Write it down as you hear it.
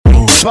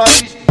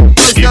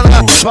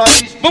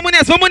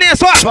Vamos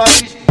nessa, ó.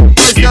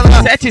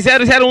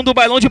 7001 do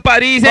Bailão de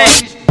Paris, hein?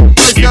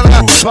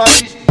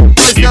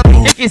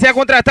 Quem quiser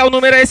contratar o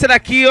número é esse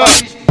daqui, ó.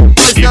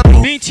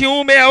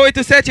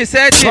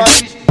 216877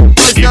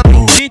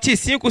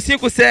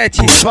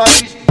 2557.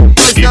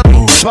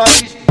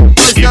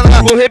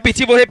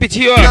 Vou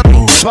repetir, ó.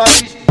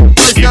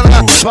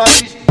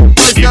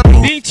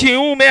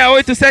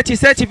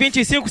 216877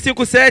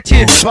 2557.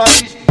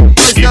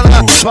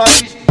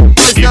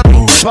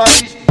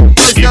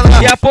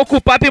 E a pouco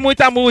papo e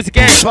muita música,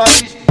 hein?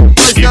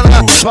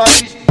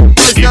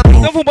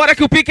 Então vambora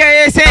que o pique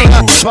é esse, hein?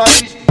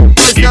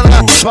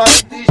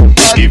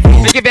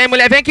 Vem que vem,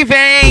 mulher, vem que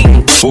vem.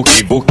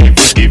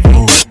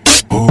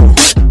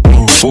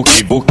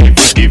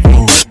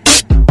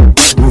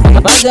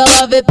 Mas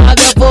ela vem pagar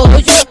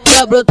forro,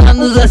 pra brotar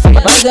nos assim.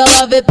 Mas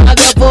ela vem pagar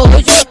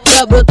forro,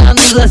 pra brotar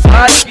nos assim.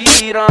 Vai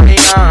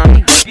piranha,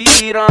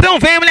 piranha. Então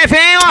vem, mulher,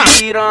 vem, ó.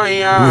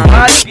 Piranha,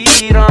 vai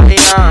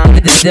piranha.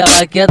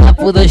 Ela quer dar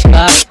por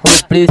 2K,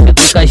 o preço do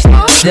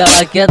Castelar.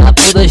 Ela quer dar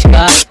por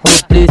 2K,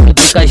 o preço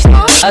do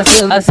Castelar.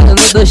 Assino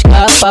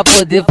 2K pra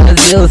poder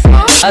fazer o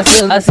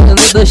assino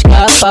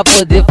 2K pra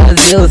poder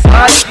fazer o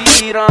Vai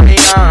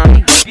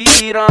piranha,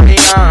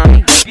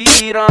 piranha,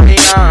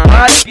 piranha.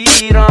 Vai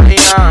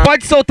piranha.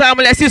 Pode soltar,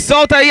 mulher, se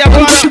solta aí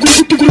agora.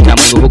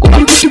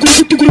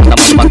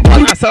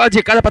 Na sala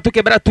de casa pra tu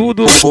quebrar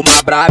tudo.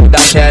 Uma brava da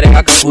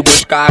xereca, o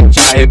 2K te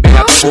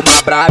arrebenta.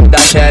 Uma brava da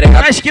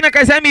xereca. Na esquina com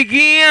as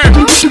amiguinhas.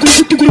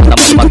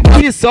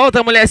 Se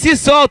solta, mulher, se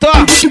solta,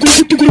 ó.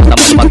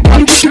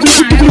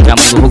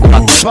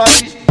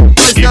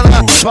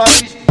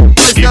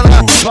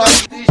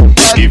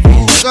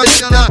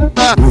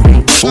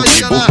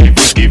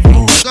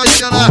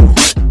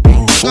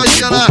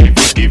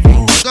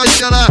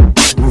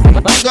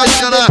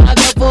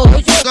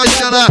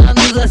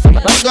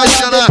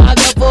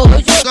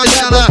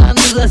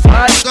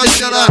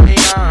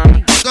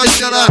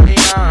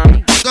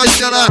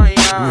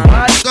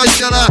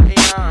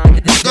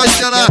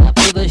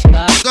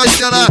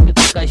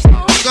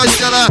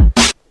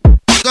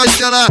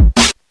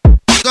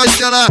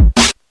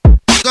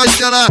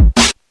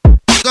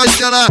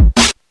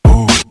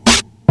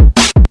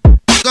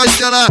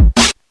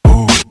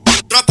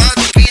 Tropa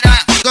do Pira,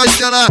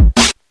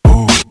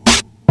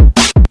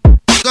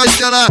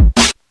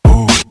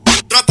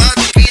 tropa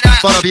do Pira.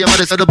 Para vir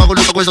aparecendo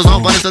bagulho com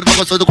coisazão, parecendo uma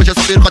gostosa com essa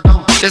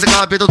pirocatão. Esse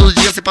carrapito todo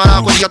dia sem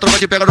parar, quando a tropa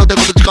te pega não tem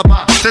como te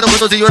escapar. Sendo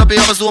gostosinho na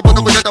pior, sua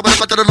puta com jeta, mas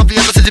batendo no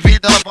vinho, se divide,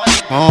 ela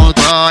vai.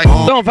 Contrai,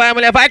 então vai,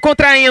 mulher, vai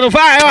contraindo,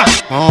 vai, ó.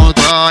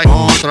 contrai,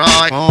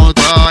 contrai,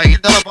 contrai,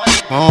 ela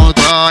vai.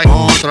 Contrai,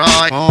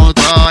 contrai,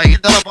 contrai,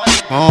 ela vai.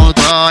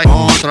 Contrai,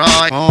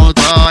 contrai,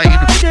 contrai.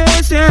 Vai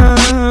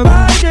descendo,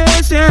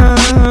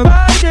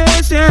 vai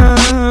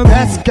descendo.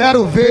 Desce,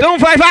 quero ver. Então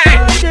vai, vai.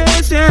 Vai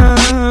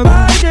descendo,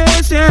 vai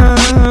descendo,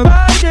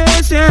 vai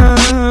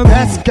descendo.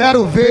 Desce,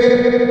 quero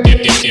ver.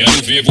 Quero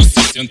ver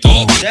você sentar.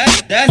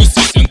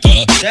 Você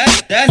sentar.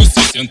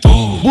 Você sentar.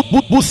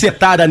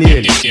 Bucetada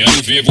nele. Quero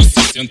ver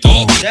você sentar.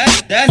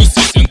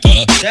 Você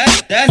sentar.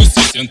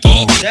 Você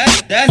sentar.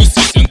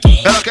 Você sentar.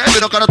 Ela quer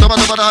piroca na toma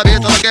na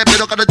rabeta. Ela quer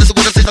piroca de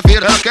segunda a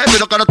sexta-feira. Ela quer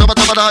piroca na toma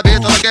na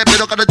rabeta. Ela quer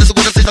piroca de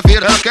segunda a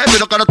sexta-feira. Ela quer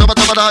piroca na toma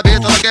na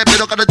rabeta. Ela quer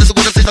piroca de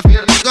segunda a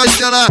sexta-feira.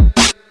 Gostana.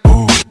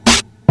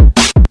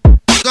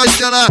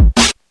 Gostana.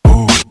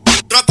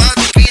 Tropa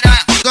do Pira,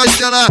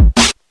 Gostana.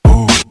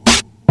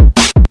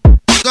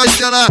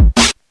 Gostana.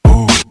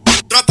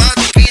 tropa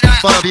do Pira.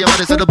 Para vir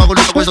aparecendo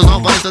bagulho com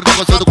coisazão, parecendo uma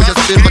gostosa com essa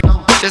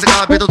pirocatão. Esse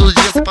carrapito todo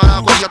dia sem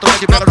parar, quando a tropa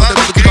te pega não tem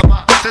como te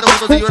escapar. Sendo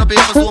gostosinho na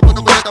pior, sua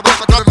puta com jeta, mas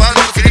batendo no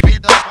vinho, se divide,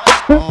 ela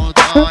vai.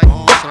 Contrai,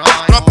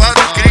 contrai,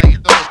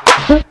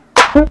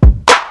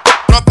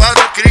 Tropa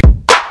do Cri,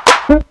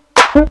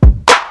 tropa do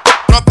Cri,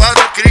 tropa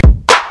do Cri,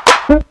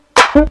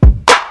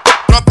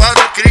 tropa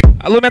do Cri,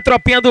 Alô, minha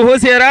tropinha do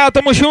Roseral,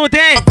 tamo junto,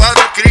 hein? tropa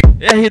do Cri,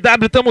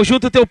 RW, tamo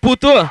junto, teu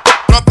puto.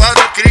 tropa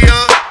do Cri.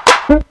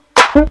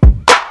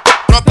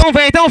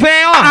 Então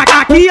vem, ó.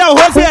 Aqui é o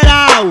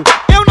Roseral,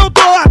 eu não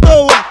tô à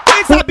toa.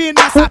 Quem sabe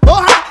nessa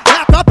porra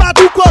é a tropa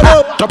do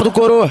coroa. Tropa do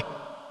coroa.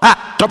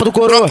 Tropa do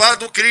coroa. Tropa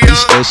do Cria,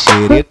 Pisca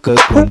xereca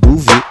quando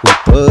vê o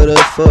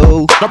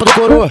parafão. Tropa do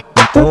coroa.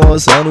 Então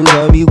roça nos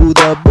amigos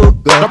da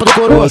boca. Tropa do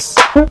coroa.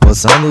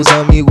 Roça nos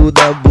amigos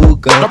da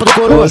boca. Tropa do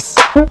coroa.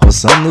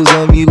 Roça nos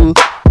amigos.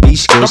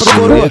 Pisca Tropa do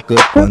coroa. xereca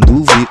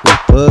quando vê o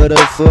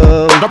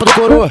parafão. Tropa do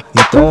coroa.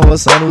 Então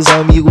roça nos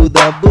amigos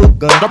da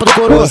boca. Tropa do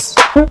coroa.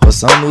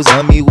 Roça nos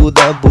amigos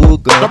da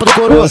boca. Tropa do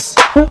coroa.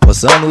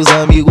 Roça nos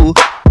amigos.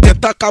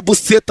 Tenta com a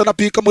buceta na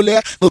pica,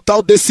 mulher. No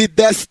tal desse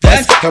desce.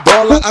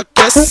 Rebola,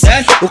 aquece.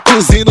 O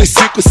cozinho nos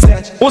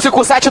 5-7.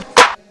 157.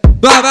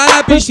 Vai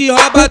na pista e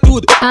rouba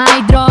tudo.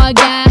 Ai,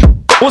 droga.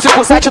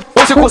 157.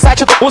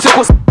 157.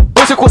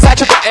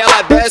 157.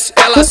 Ela desce,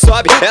 ela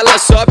sobe,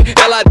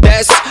 ela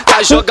desce.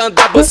 Tá jogando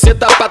a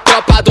buceta pra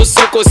tropa do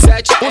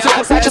 57.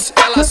 Ela desce,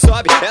 ela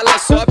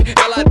sobe,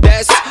 ela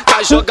desce.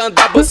 Tá jogando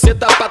a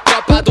buceta pra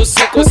tropa do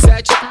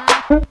 57.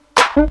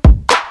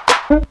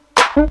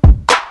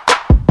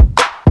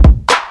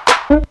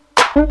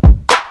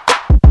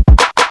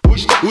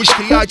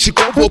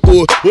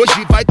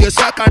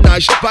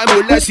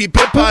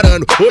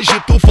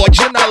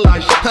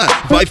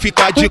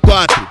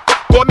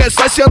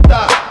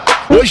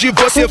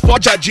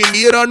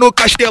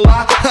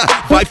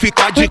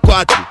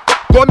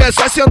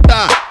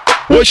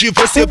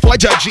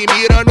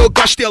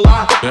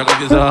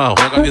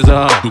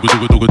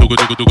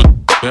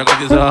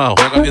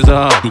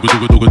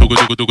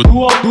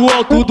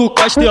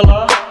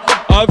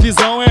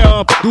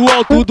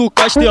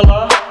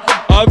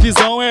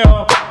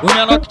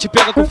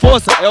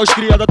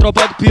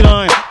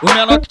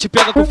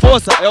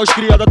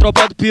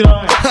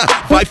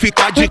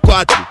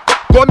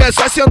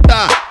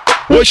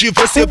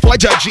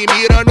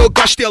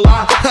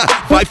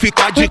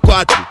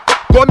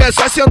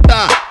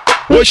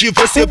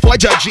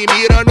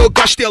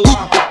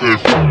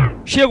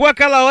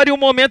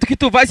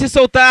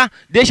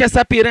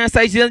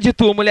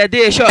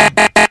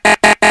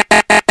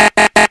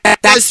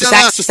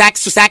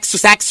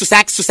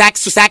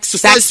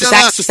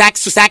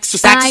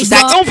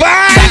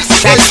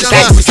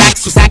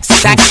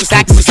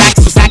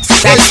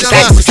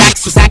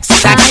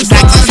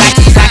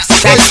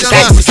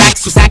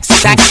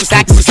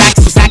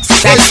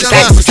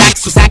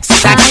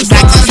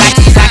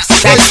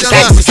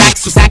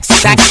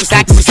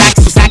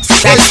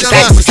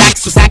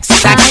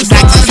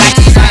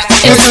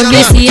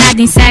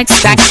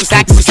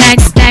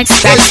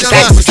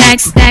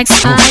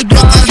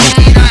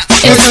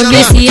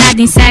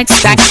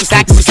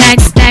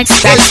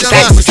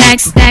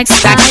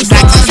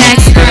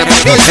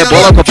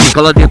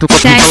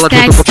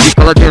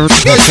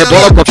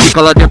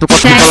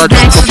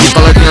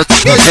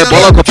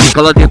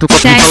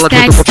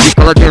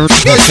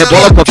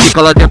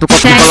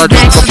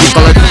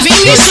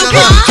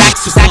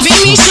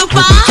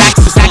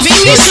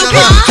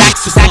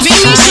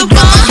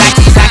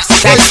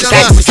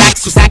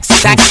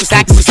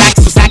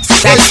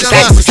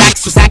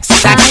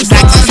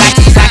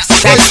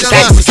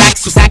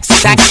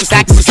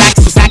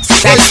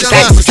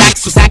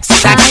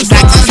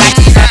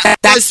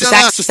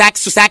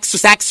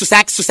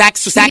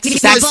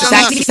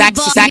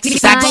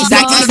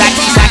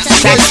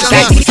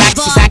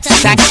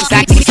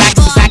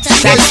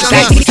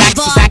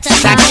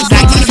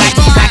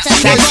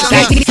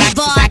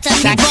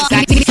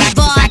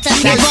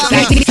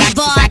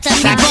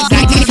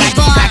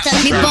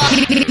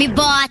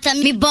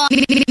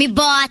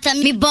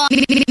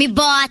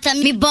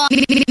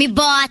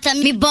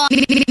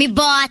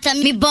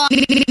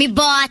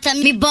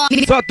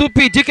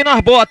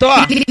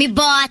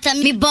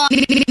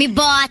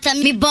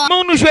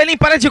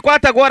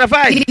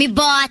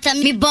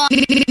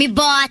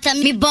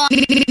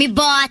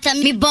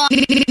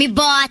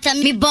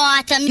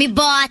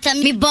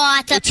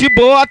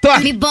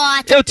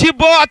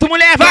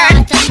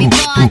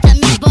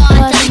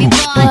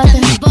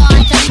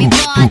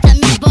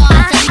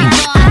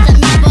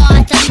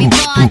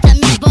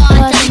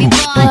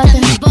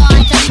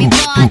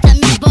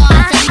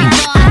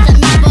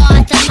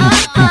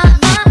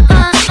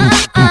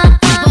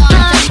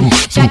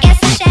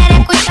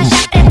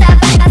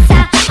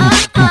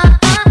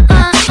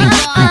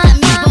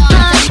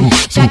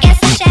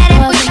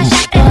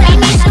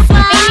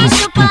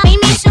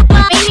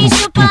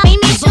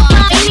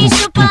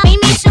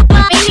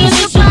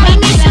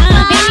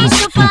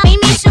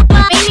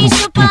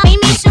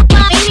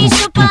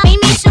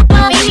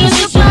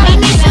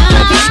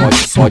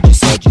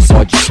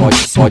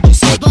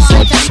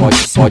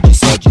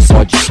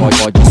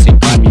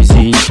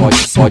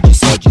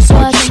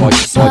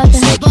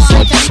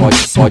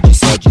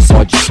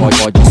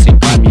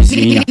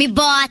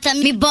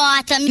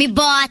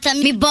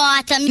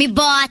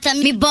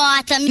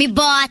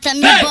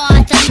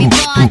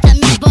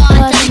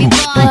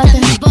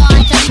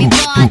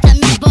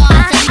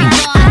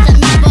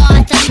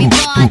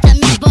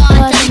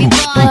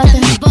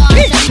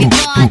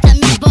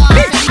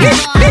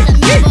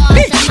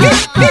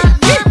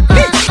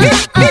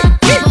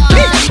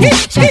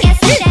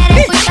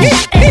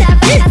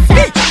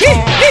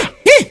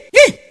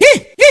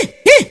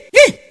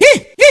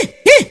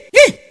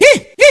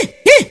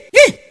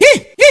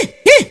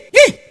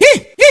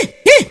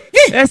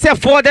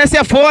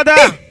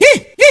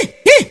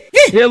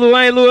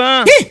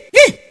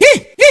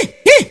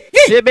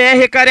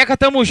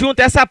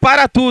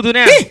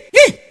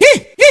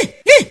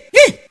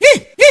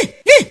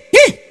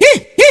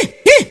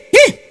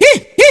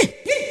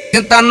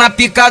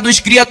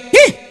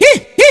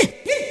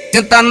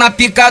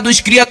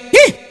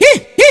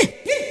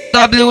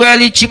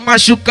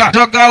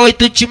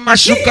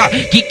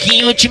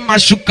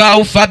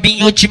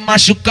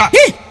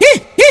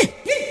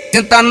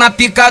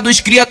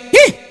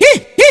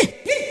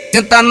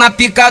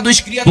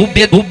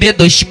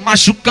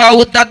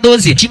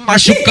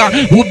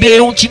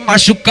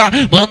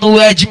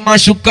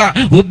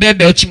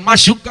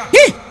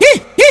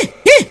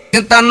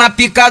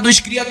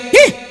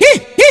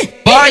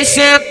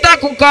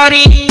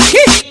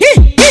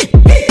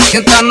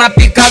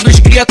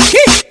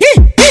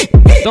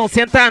 Então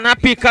senta na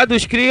pica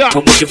dos cria.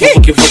 Vamos que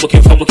vamos que vamos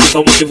que vamos que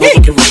vamos que vamos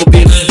que vamos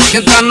piranha.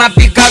 Senta na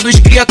pica dos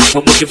cria.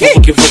 Vamos que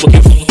vamos que vamos que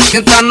vamos.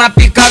 Senta na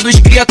pica dos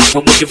cria.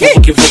 Vamos que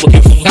vamos que vamos que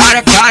vamos.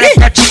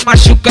 Careca te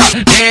machuca,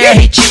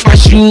 DR te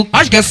machuca.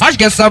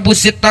 Rasga essa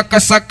buceta com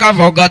essa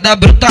cavalgada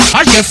bruta.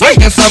 Rasga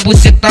essa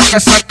buceta com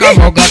essa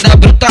cavalgada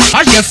bruta.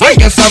 Rasga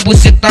essa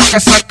buceta com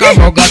essa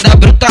cavalgada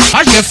bruta.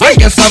 Rasga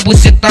essa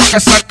buceta com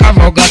essa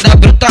cavalgada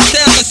bruta.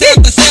 Senta,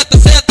 senta, senta,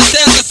 senta,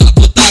 senta essa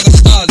puta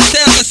gostosa.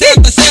 Senta,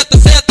 senta, senta,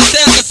 senta,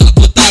 senta essa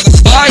puta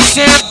gostosa. Vai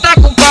sentar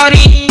com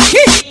carinho.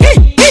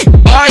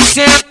 Vai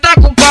sentar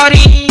com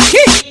carinho.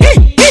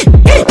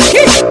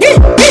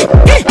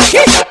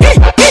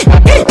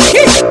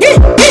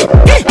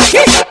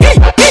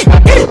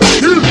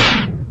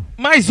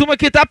 Mais uma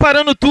que tá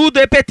parando tudo,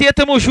 EPT,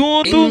 tamo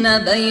junto.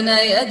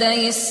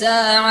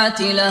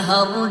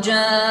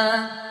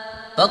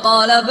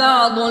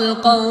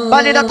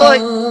 Vale da Toi,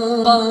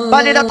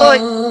 Vale da Toi, Vale da Toi,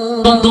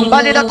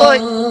 Vale da Toi,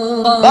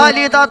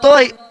 Vale da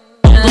Toi,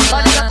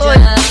 Vale da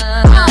Toi,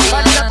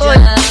 Vale da Toi,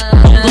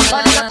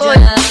 Vale da Toi,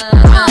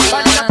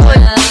 Vale da Toi,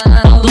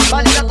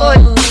 Vale da Toi, Vale da Toi,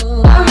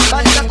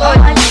 Vale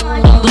da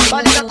Toi,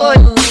 Vale da Toi, Vale da Toi, Vale da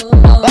Toi,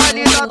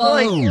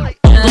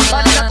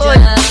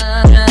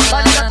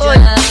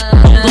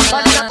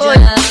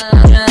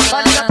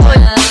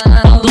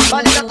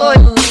 Vale da Toi,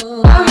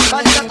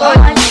 Vale da Toi, Vale da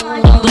Toi,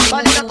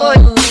 Vale da Toi,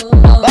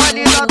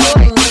 Vale da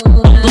Toi.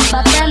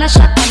 Bota na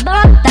chata,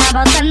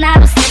 bota na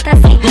buceta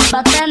assim.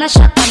 Bota na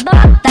chata,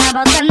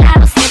 bota na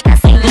buceta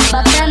assim.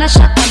 Bota na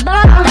chata,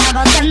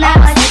 bota na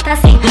buceta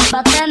assim.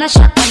 Bota na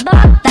chata,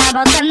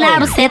 bota na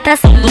buceta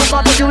assim. Um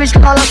copo de uísque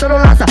balançando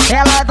lança,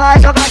 ela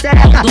vai jogar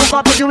xereca. Um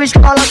copo de uísque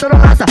balançando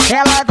lança,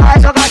 ela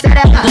vai jogar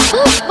xereca.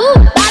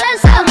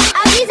 Balançando,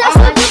 avisa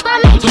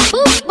subitamente.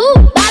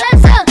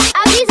 Balançando,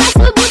 avisa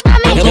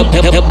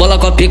subitamente. Rebola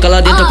com a pica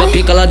lá dentro, com a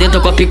pica lá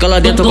dentro, com a pica lá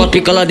dentro, com a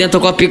pica lá dentro,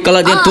 com a pica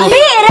lá dentro.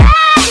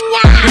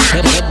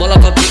 Rebola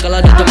com a pica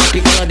lá dentro, com a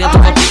pica lá dentro,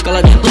 com a pica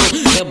lá dentro.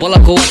 Rebola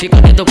com a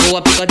pica dentro, com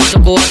a pica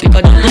dentro, com a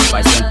pica dentro.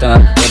 Vai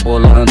sentando,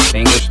 rebolando,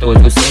 bem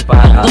gostoso sem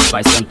parar.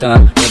 Vai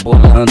sentando,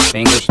 rebolando,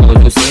 bem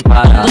gostoso sem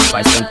parar.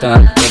 Vai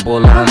sentando,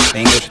 rebolando,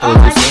 bem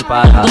gostoso sem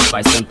parar.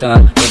 Vai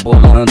sentando,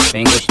 rebolando,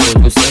 bem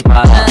gostoso sem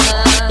parar.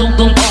 Dum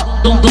dum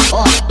dum dum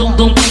dum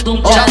dum dum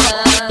dum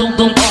dum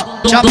dum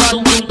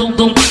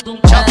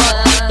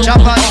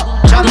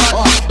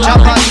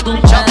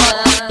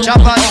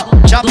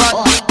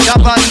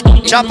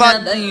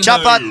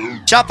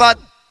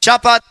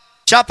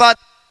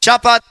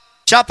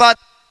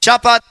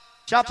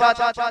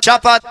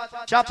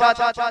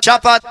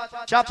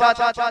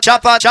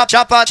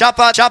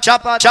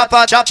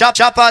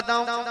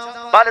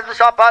Vale do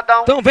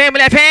chapadão. Então vem,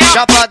 mulher, vem.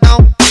 Chapadão,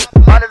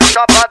 vale do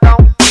chapadão.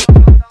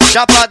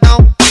 Chapadão,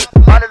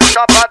 vale do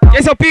chapadão.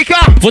 Esse é o pica.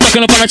 Vou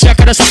tacando para a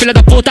tcheca dessa filha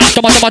da puta.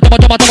 Toma, toma, toma,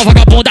 toma, toma,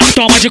 vagabunda.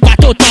 Toma de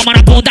quatro, toma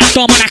na bunda.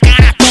 Toma na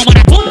cara, toma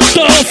na bunda.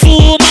 Tô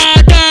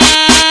fumada.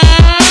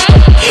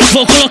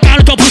 Vou colocar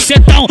no teu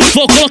bucetão.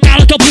 Vou colocar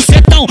no teu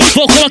bucetão.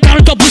 Vou colocar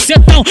no teu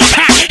bucetão.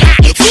 Ha, ha,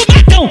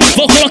 fumadão.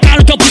 Vou colocar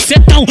no teu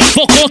bucetão.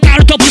 Vou colocar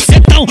no teu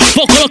bucetão.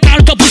 Vou colocar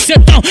no teu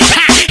bucetão.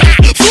 Ha,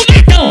 ha,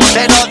 fumadão.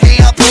 Vem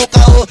novinha pro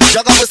caô,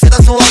 joga você na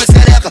sua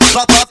xereca.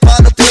 Papapá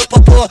no teu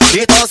popô,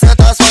 então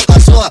senta sua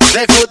cachorra.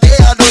 Vem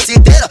fuder a noite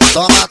inteira.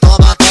 Toma,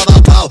 toma,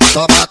 toma pau.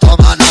 Toma,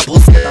 toma na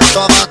buceta.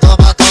 Toma,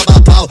 toma,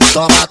 toma pau.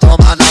 Toma,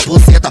 toma na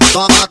buceta.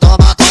 Toma,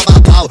 toma,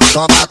 toma pau.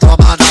 Toma,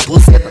 toma na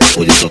buceta.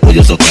 Hoje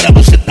eu só quero a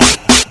buceta.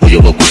 Hoje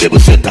eu vou comer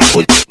buceta.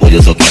 Hoje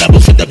eu só quero a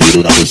buceta.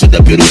 Piru na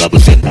buceta, piru na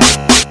buceta.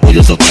 Hoje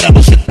eu só quero a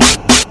buceta.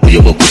 Hoje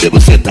eu vou comer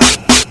buceta.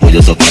 Hoje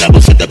eu só quero a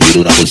buceta.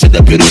 Piru na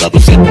buceta, piru na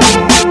buceta.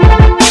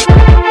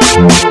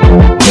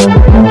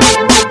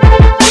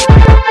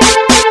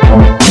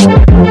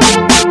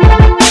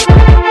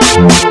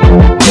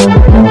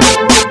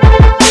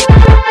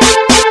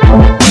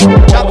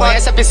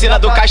 Conhece a piscina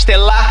do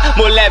Castelar?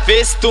 Mulher,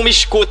 vê se tu me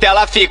escuta.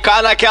 Ela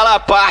fica naquela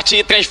parte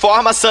e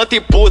transforma santa e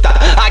puta.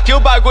 Aqui o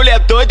bagulho é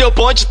doido, o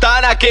bonde tá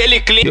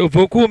naquele clima. Eu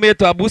vou comer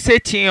tua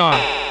bucetinha, ó.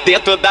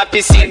 Dentro da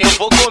piscina eu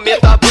vou comer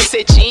tua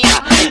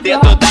bucetinha.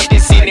 Dentro da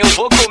piscina eu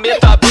vou comer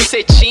tua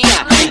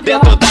bucetinha.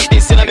 Dentro da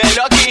piscina,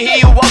 melhor que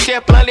Rio,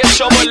 Walker Planet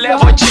Show, mulher,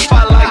 vou te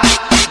falar.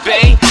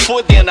 Vem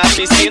fuder na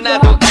piscina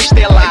do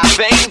Castelar.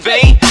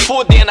 Vem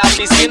fuder na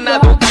piscina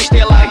do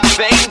Castelar.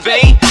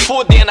 Vem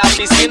fuder na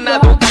piscina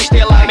do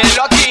Castelar.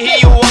 Melhor que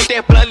Rio,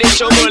 Walker Planet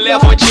Show, mulher,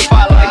 vou te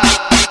falar.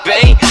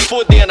 Vem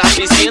fuder na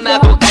piscina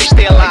do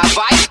Castelar.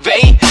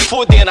 Vem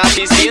fuder na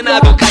piscina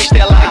do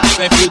Castelar.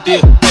 Vem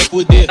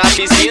fuder na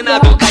piscina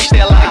do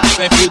Castelar.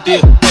 Vem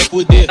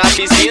fuder na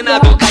piscina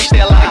do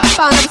Castelar.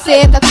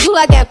 buceta, tudo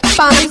lá dentro.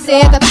 Pau na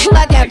buceta, tudo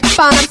lá dentro.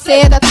 Pau na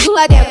buceta, tudo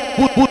lá dentro.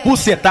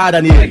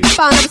 Bucetada nele.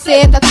 Pau na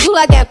buceta, tudo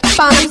lá dentro.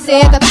 Pau na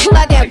buceta, tudo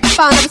lá dentro.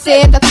 Pau na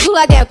buceta, tudo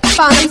lá dentro.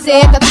 Pau na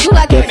buceta, tudo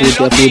lá dentro.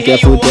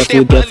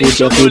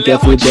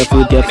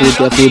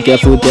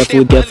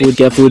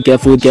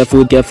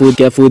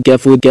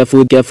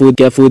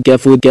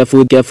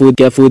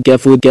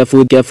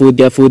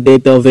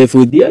 Então vem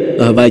fuder,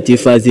 nós vai te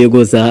fazer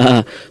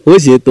gozar.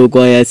 Hoje tu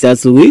conhece a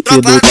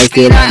suíte do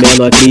Castelar,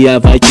 menor cria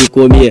vai te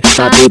comer.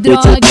 Sabe tu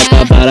te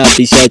taca para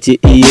pichote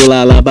e o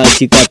lala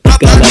bate com a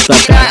pica na sua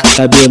cara.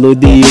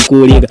 Cabeludo e o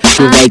coringa,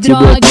 tu vai te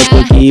botar um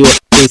pouquinho.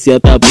 Tu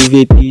senta pro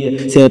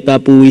VT, senta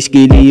pro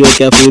esquilinho.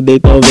 Quer fuder,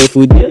 então vem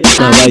fuder,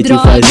 nós vai te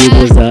fazer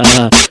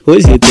gozar.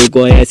 Hoje tu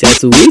conhece a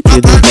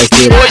suíte do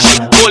Castelar. Hoje,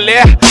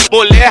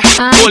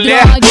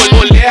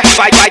 mulher,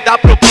 vai dar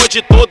pro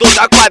bonde todo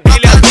da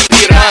quadrilha do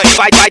piranha.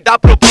 Vai dar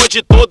pro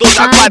bonde todo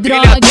da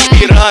quadrilha do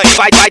piranha.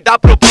 Vai dar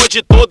pro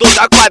bonde todo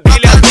da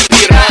quadrilha do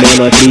piranha.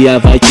 Menor cria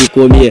vai te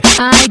comer.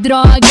 Ai,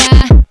 droga.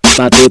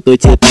 Matou, tu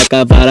te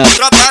taca vara.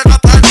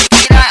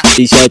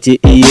 Pichote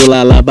e o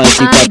lala bate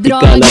com a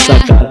pica na sua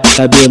cara.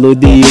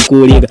 Cabeludo e o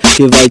coringa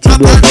que vai te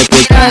botar um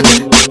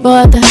pouquinho.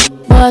 Bota,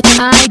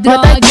 ai,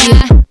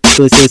 droga.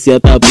 Se você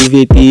senta pro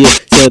VT,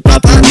 senta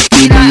pro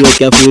esquilinho.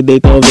 Quer fuder,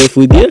 então vem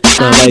fuder,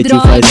 nós vai te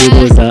fazer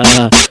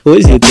gozar.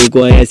 Hoje tu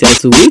conhece a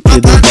suíte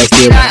do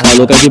Castelar. Tá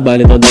louca de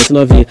baile, então desce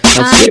novinha.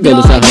 Tá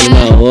chegando sarrando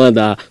na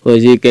onda.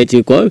 Hoje quem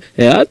te come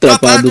é a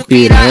tropa do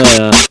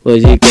piranha.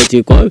 Hoje quem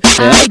te come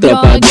é a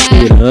tropa do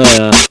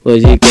piranha.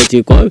 Hoje quem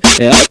te come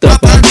é a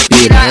tropa do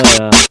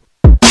piranha.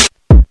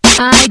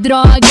 Ai,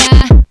 droga.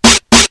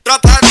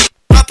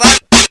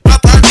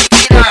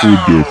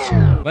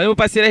 Valeu,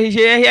 parceiro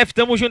RGRF,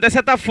 tamo junto,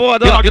 essa tá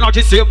foda, ó. Final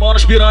de semana,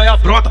 as piranha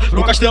brota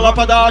no Castelar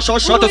pra dar a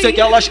xoxota. Eu sei que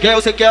elas querem,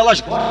 eu sei que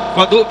elas gostam.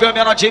 Quando vê o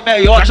menor de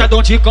melhor, já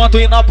dão de canto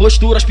e na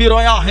postura. As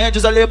piranha rende,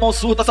 os alemão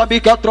surta. Sabe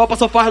que a tropa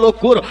só faz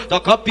loucura.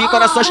 Toca pica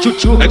nessas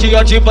tchutchu. É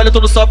dia de baile, tô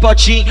no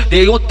sapatinho.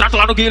 Dei um trato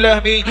lá no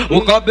Guilherminho.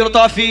 O cabelo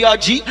tá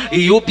afiadinho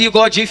e o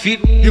bigode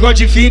fininho.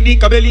 Bigode fininho,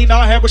 cabelinho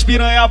na régua. As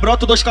piranha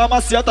brota, 2K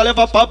maceta.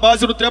 Leva pra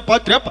base no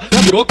trepa-trepa.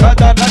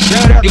 Brocada na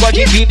xereca.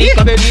 Bigode fininho,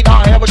 cabelinho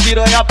na régua. As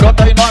piranha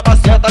brota e nós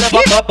maceta.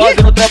 Leva pra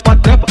base no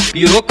trepa-trepa.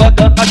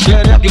 Pirocada na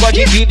xereca.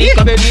 Bigode fininho,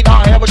 cabelinho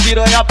na régua. As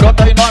piranha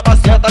brota e nós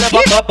maceta.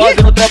 Leva pra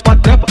base no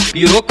trepa-trepa.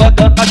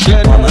 Pirocada na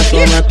xereca.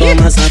 Toma,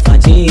 toma,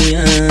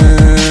 safadinha.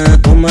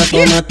 Toma,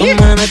 toma,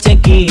 toma na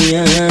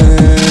tchequinha.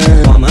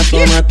 Toma,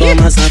 toma,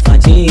 toma,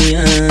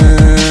 safadinha.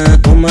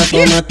 Toma,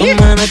 toma,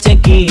 toma na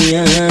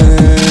tchequinha.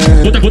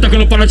 Puta que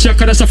não para na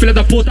tcheca dessa filha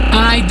da puta.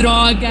 Ai,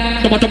 droga.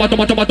 Toma, toma,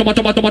 toma, toma, toma,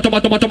 toma, toma, toma,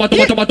 toma, toma, toma,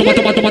 toma, toma, toma,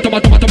 toma, toma, toma,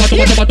 toma,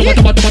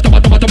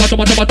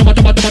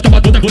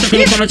 puta que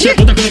não para na tcheca,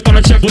 puta que não para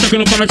na tcheca, puta que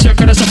não para na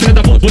tcheca dessa filha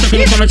da puta. Puta que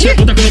não para na tcheca,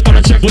 puta que não para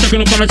na tcheca, puta que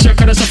não para na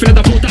tcheca dessa filha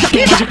da puta. Toma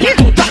de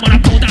quatro, toma na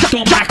bunda,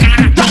 toma na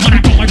cara, toma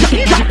na toma de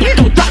quatro, toma na bunda,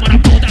 toma de quatro, toma na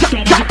bunda, toma de quatro, toma na bunda,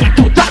 toma na cara,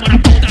 toma na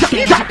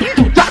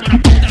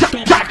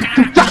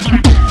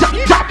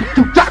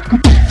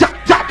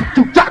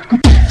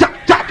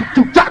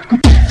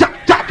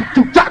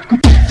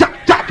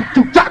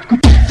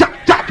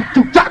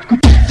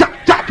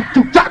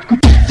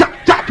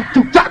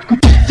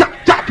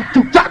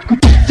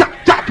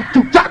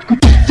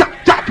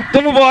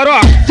Vamos embora,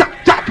 ó.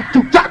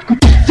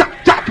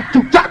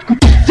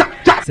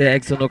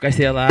 Sexo no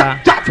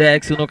Castelar,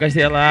 sexo no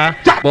Castelar.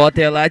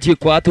 Bota ela de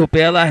quatro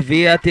pra elas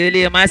ver a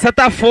tele, mas essa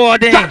tá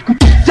foda, hein?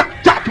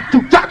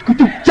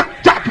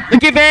 Vem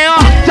que vem, ó.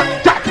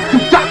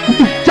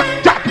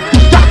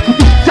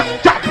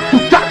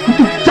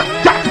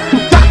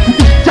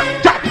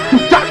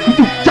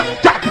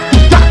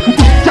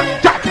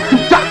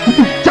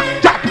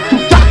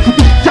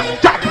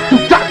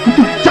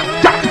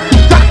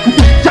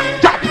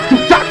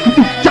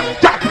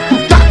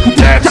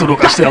 sexo no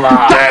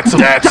Castelar,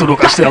 sexo no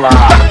Castelar.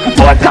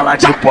 Bota ela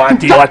de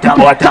ponte, bota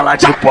ela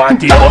de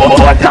ponte,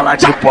 bota ela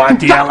de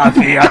ponte, ela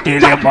vê a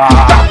telemar.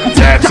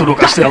 Sexo no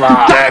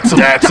Castelar,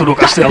 sexo no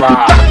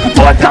Castelar.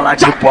 Bota ela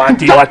de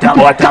ponte, bota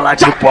ela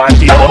de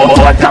ponte,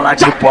 bota ela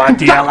de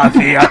ponte, ela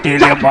vê a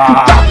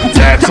telemar.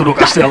 Sexo no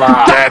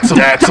Castelar,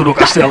 sexo no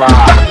Castelar.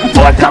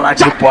 Bota ela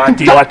de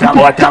ponte, bota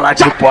ela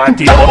de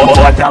ponte,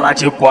 bota ela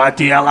de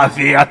ponte, ela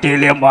vê a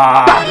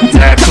telemar.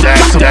 Sexo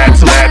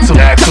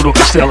no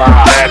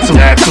Castelar,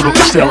 sexo no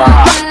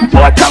Castelar.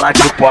 Bota ela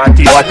de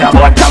ponte, bota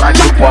ela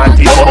de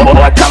ponte,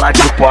 bota ela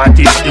de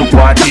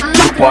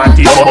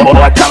ponte,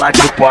 bota ela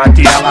de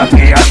ponte, ela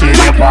vê a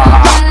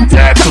telemar.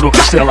 Sexo no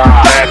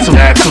Castelar,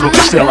 sexo no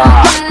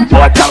Castelar.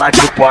 Bota ela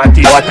de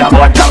ponte, bota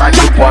ela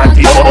de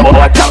ponte,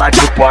 bota ela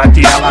de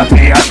ponte, ela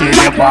vê a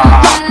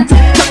telemar.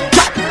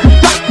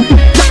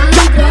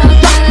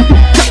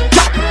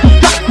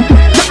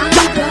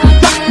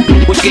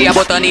 Busquei a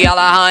botando e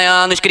ela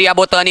arranhando, os cria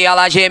botando e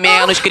ela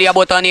gemendo, os cria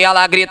botando e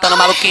ela gritando,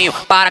 maluquinho,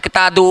 para que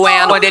tá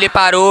doendo. Quando ele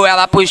parou,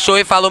 ela puxou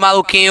e falou,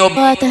 maluquinho,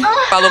 Bota,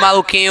 falou,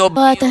 maluquinho,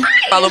 bota,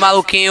 falou,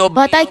 maluquinho.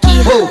 bota aqui.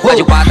 Vai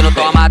de 4 no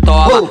toma,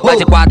 toma, vai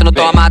de 4 no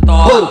toma,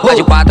 toma, vai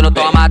de 4 no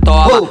toma,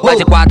 toma, vai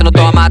de 4 no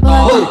toma,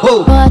 toma.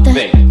 Bota,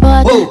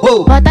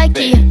 bota, bota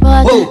aqui.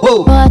 Bota,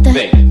 bota,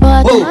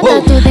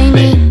 bota tudo em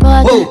mim.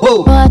 Bota,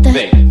 bota,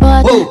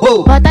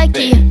 bota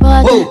aqui.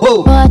 Bota,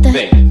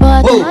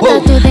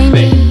 bota tudo em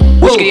mim.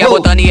 Os cria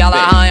botando e ela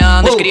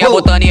arranhando, os cria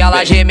botando e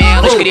ela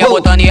gemendo, os cria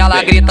botando e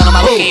ela gritando,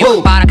 maluquinho,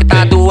 para que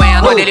tá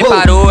doendo. Quando ele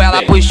parou,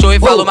 ela puxou e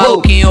falou,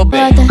 maluquinho,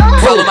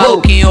 falou,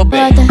 maluquinho,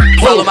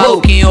 falou,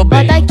 maluquinho.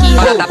 Bota aqui.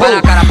 Nós dá tapa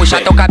na cara,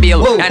 puxar teu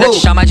cabelo, ainda te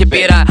chama de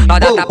piranha. Nós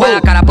dá tapa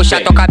na cara,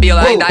 puxar teu cabelo,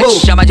 ainda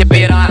te chama de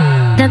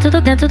piranha. Dentro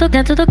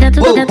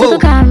do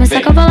carro, me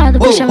saca bolado,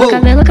 puxa meu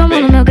cabelo com a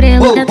mão no meu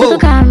grelo. Dentro do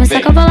carro, me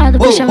saca bolado,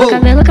 puxa meu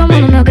cabelo com a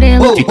mão no meu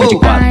grelo. Fica de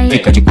quatro,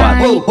 fica de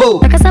quatro.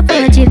 Saca essa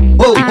porra de.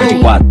 Fica de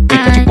quatro,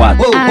 fica de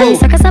quatro. Ai,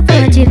 saca essa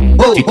porra de.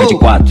 Fica de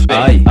quatro,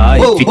 ai,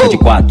 ai, fica de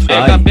quatro,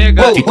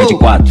 ai, fica de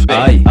quatro,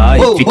 ai, ai,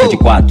 fica de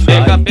quatro,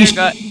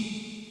 ai.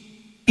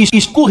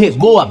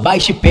 Escorregou,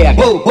 abaixa e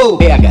pega,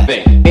 pega,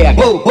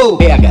 pega,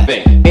 pega,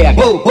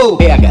 pega,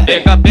 pega.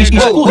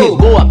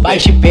 Escorregou,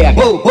 abaixa e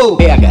pega,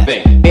 pega,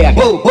 pega,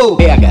 pega,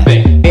 pega,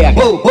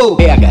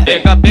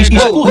 pega.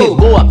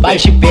 Escorregou,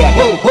 abaixa e pega.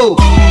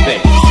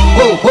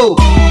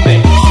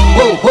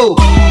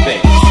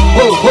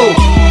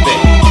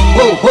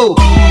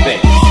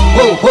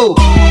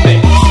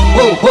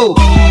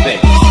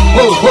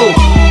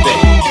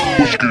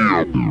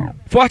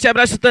 Forte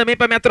abraço também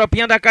pra minha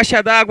tropinha da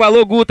Caixa d'Água.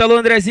 Alô, Guta, alô,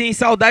 Andrezinho.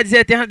 Saudades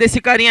eternas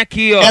desse carinha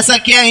aqui, ó. Essa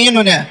aqui é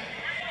hino, né?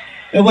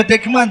 Eu vou ter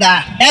que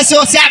mandar. Essa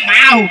eu se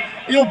amarro.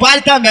 E o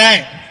baile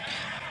também.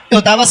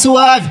 Eu tava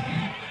suave.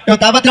 Eu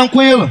tava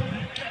tranquilo.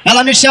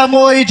 Ela me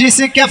chamou e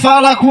disse que quer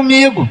falar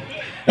comigo.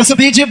 Eu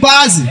subi de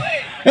base.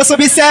 Eu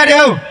subi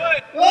sério.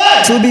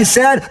 Subi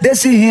sério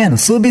desse rindo,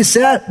 subi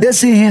sério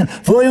desse rindo.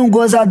 Foi um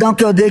gozadão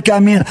que eu dei que a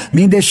mina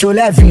me deixou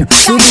levinho.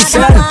 Subi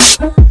sério,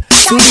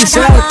 subi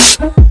sério.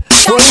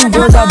 Foi um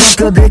gozadão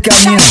que eu dei que a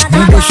mina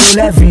me deixou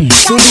levinho.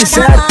 Subi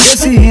sério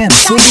desse rindo,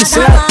 subi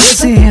sério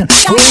desse rindo.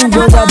 Foi um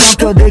gozadão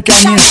que eu dei que a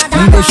mina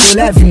me deixou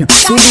levinho.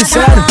 Subi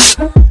sério,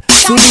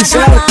 subi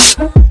sério.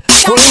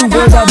 Foi um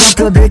gozadão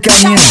que eu dei que a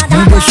mina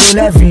me deixou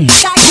levinho.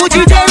 O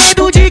DJ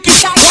do Dick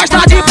gosta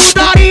de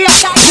putaria.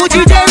 O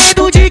DJ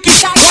do Dick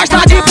gosta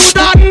de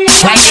putaria.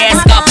 Vai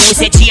desce com a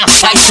bucetinha,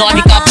 vai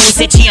sobe com a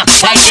bucetinha,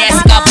 vai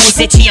desce com a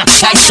bucetinha,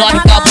 vai sobe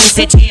com a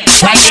bucetinha,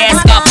 vai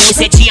desce com a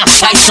bucetinha,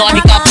 vai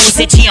sobe com a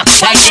bucetinha,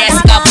 vai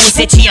desce com a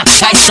bucetinha,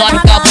 vai sobe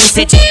com a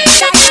bucetinha.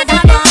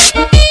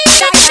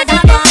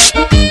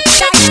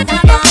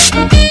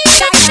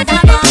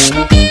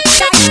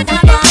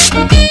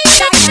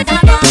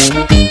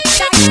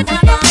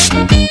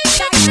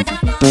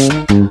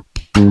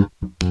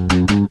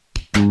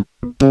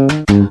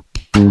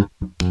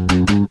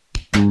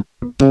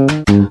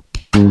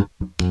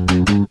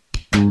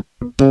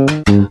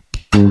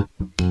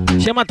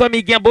 Chama tua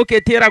amiguinha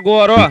boqueteira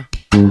agora, ó.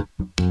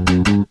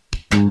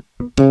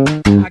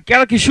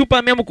 Aquela que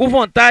chupa mesmo com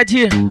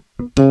vontade.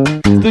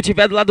 Se tu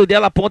tiver do lado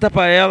dela, aponta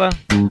pra ela.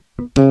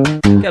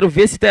 Quero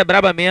ver se tu é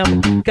braba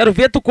mesmo. Quero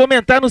ver tu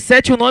comentar no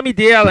set o nome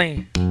dela,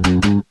 hein.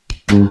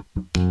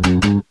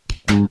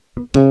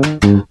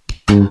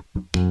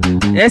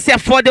 Essa é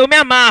foda, eu me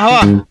amarro,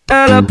 ó.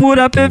 Ela é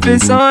pura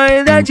perfeição,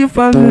 ainda é de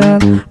favela.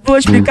 Vou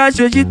explicar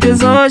cheio de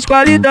tesão as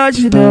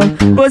qualidades dela.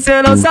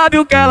 Você não sabe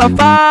o que ela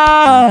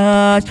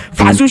faz.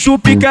 Faz um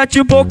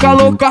chupiquete boca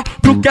louca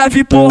pro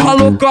Kevin porra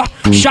louca.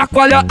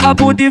 Chacoalha a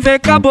bunda e vem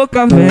com a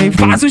boca, vem.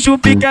 Faz um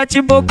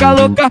chupiquete boca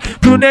louca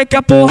pro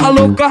Neque porra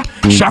louca.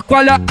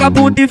 Chacoalha a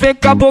bunda e vem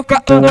com a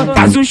boca.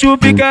 Faz um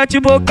chupiquete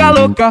boca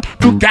louca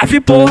pro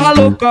Kevin porra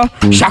louca.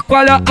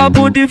 Chacoalha a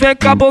bunda e vem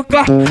com a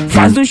boca.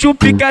 Faz um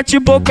chupiquete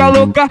boca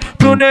louca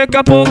pro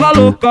Neque porra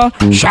louca.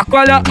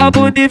 Chacoalha a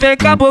bunda e vem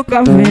com a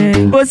boca,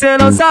 vem. Você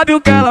não sabe o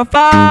que ela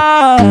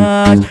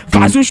faz.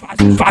 Faz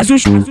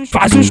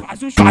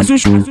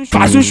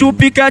um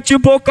chupiquete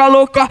boca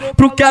louca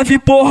pro Kevin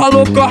porra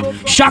louca.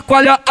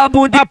 Chacoalha a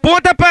bunda.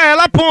 Aponta pra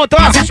ela, aponta,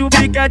 ó. Faz um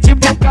chupiquete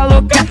boca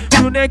louca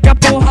pro Neque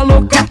porra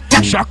louca.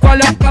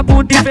 Chacoalha a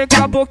bunda e vem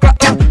com a boca.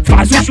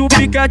 Faz um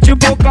chupiquete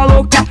boca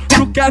louca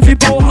pro Kevin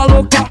porra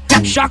louca.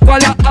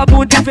 Chacoalha a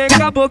bunda e vem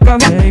com a boca,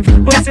 vem.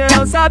 Você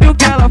não sabe o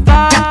que ela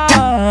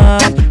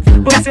faz.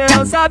 Você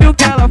não sabe o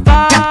que ela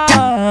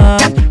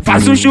faz.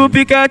 Faz um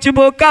chupiquete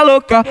boca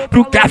louca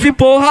pro Kevin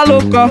porra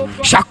louca.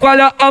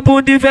 Chacoalha a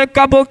bunda e vem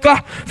com a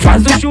boca.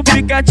 Faz um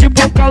chupiquete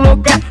boca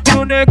louca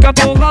pro Neca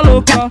porra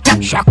louca.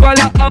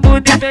 Chacoalha a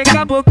bunda e vem com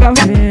a boca,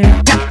 vem.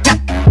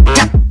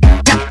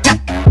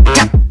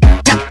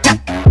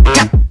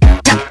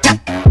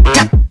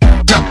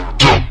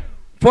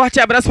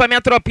 Forte abraço pra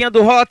minha tropinha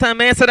do Rola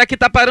também. Essa daqui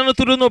tá parando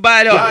tudo no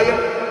baile, ó.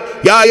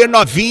 E aí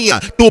novinha,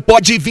 tu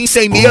pode vir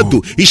sem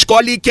medo.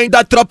 Escolhe quem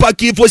da tropa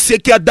que você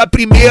quer dar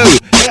primeiro.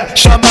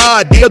 Chama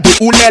a dedo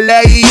o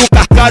Lelé e o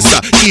Carcaça,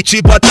 que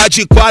te bota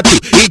de quatro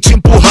e te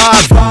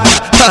empurrava.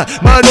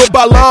 Mano,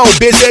 balão,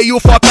 bezei e o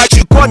Foca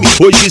te come.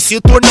 Hoje se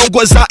tu não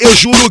gozar, eu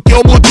juro que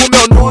eu mudo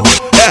meu nome.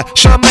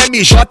 Chama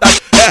MJ,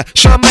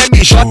 chama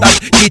MJ,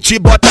 que te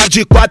bota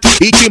de quatro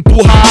e te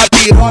empurra a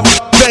piroca.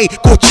 Vem,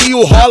 curtir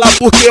o rola,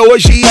 porque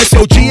hoje é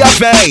seu dia,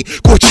 vem.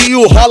 Curtir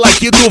o rola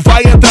que tu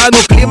vai entrar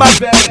no clima,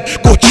 vem.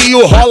 Curtir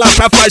o rola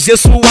pra fazer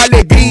sua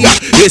alegria.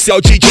 Esse é o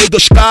DJ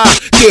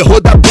 2K,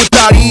 terror da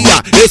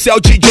putaria. Esse é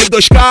o DJ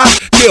 2K,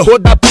 terror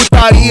da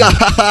putaria.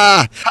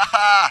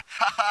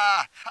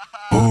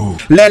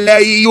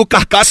 Lelé e o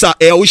Carcaça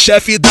é o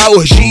chefe da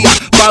orgia.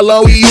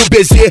 Balão e o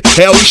BZ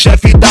é o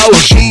chefe da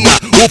orgia.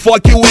 O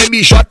Foque e o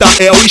MJ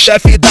é o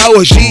chefe da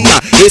orgia.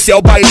 Esse é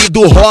o baile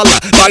do rola,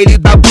 baile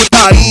da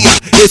putaria.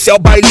 Esse é o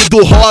baile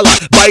do rola,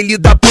 baile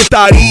da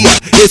putaria.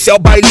 Esse é o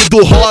baile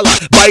do rola,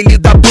 baile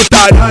da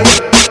putaria.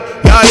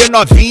 E aí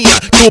novinha,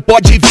 tu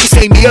pode vir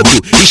sem medo.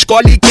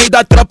 Escolhe quem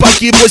da tropa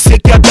que você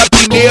quer dar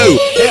primeiro.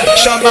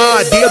 Chama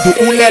a dedo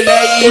o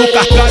Lelé e o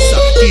Carcaça,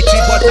 que te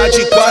bota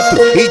de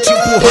quatro e te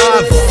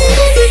empurrava.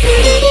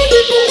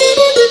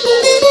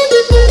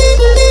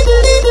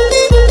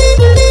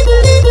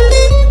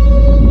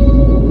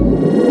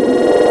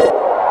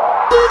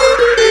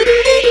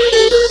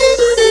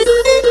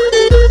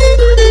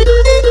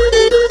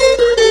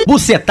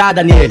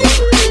 Bucetada nele.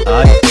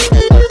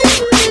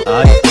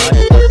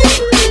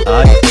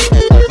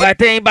 Vai,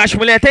 tem embaixo,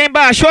 mulher, tem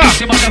embaixo, ó. Em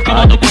cima da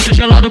cama do quarto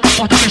gelado com a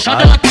porta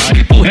fechada, ela pede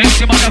que empurre. Em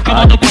cima da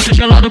cama do quarto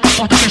gelado com a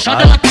porta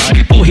fechada, ela pede que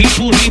empurre,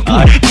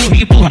 empurra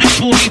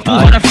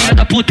na filha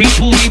da puta,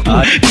 empurra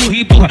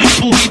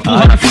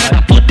na filha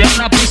da puta. É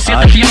na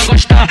buceta que ia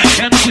gostar,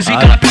 é no cozinho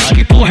que ela pede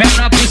que empurra. É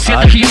na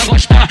buceta que ia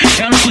gostar,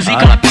 é no cozinho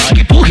que ela pede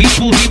que empurra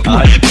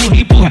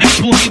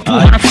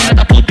na filha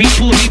da puta,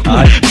 empurra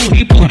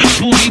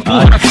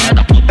na filha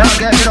da puta. Ela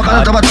quer ver o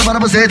cara toma na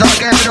buceta, ela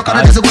quer ver o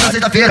cara de segunda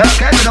sexta-feira. Ela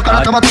quer ver o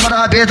cara toma na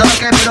rabeta, ela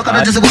quer ver o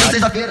cara de segunda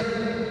sexta-feira.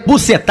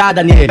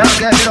 Bucetada nele. Ela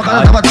quer ver o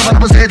cara toma na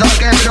buceta, ela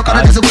quer ver o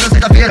cara de segunda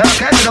sexta-feira. Ela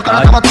quer ver o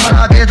cara toma na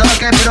rabeta, ela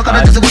quer ver o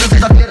cara de segunda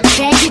sexta-feira.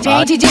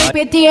 Vem DJ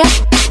PT,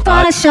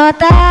 só na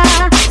xota,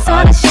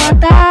 só na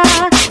xota,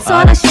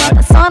 só na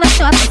xota, só na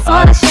xota,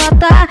 só na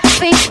xota.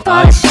 Vem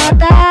só na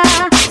xota,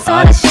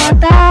 só na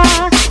xota,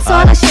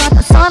 só na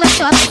xota, só na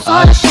xota,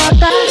 só na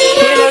xota.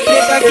 Foi na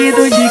treta aqui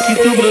do dia que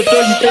tu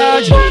brotou de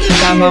tarde.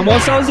 Tava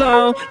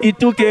moçãozão e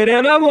tu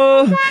querendo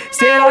amor.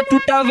 Será tu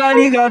tava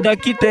ligada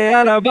que tem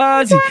ela na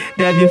base?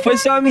 Deve foi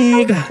sua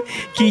amiga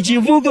que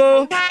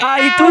divulgou.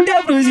 Aí tu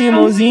deu pros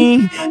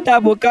irmãozinhos da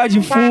boca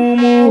de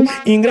fumo.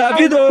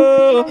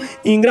 Engravidou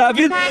e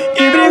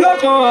brigou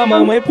com a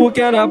mamãe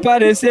porque não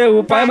apareceu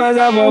o pai, mas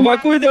a vovó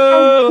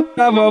cuidou.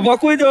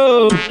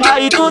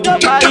 Aí tu deu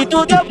pros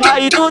irmãozinhos.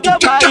 Aí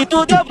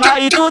tu deu pros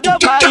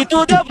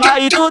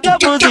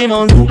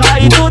irmãozinhos.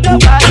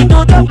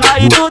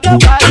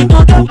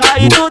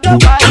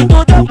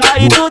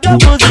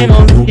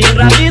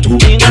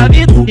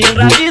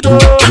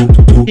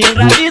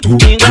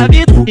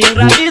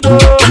 Engravidou.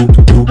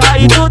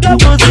 Aí tu deu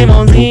pros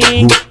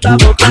irmãozinhos da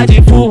boca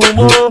de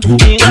fumo.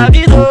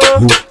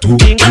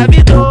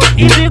 Engravidou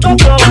e brigou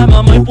com a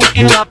mamãe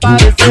porque não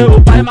apareceu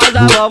o pai, mas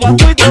a vovó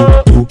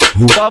cuidou.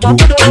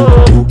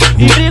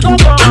 E brigou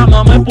com a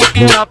mamãe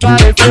porque não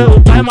apareceu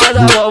o pai, mas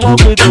a vovó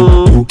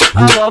cuidou.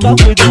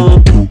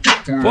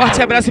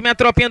 Forte abraço, minha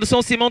tropinha do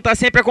São Simão, tá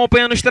sempre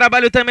acompanhando os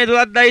trabalhos também do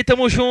lado daí,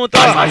 tamo junto,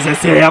 ó. Mas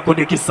essa é a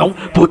conexão,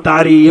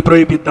 putaria e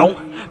proibidão.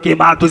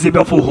 Queimados e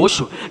Belfor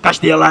Roxo,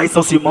 Castelar e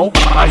São Simão.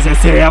 Mas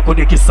essa é a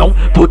conexão,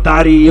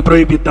 putaria e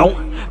proibidão.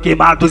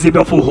 Queimados e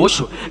Belfor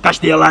Roxo,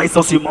 Castelar e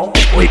São Simão.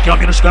 O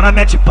Riquelme nos cana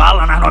mete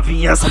bala, nas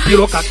novinhas são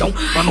pirocadão.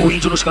 Mano, o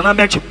Índio nos cana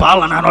mete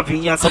bala, nas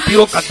novinhas são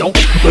pirocadão. O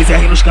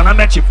 2R nos cana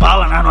mete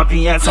bala, nas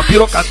novinhas são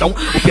pirocadão.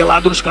 O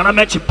Pelado nos cana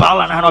mete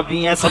bala, nas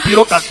novinhas são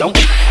pirocadão.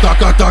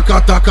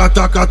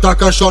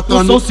 Taca xota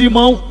no São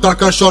Simão.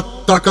 Taca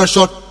xota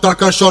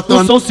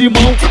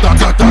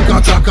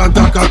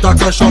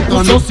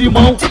No São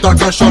Simão.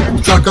 Taca xota No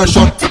São Simão.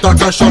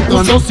 Taca xota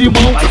No São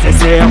Simão. Mas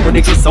essa é a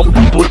conexão,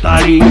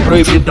 putaria e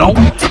proibidão.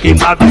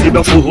 Queimados e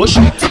Belfor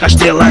Roxo,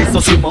 Castelar e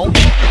São Simão.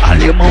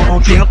 Alemão não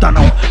tenta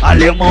não.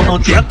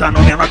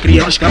 Menor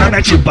criança, os cana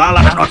mete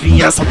bala, nas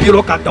novinhas são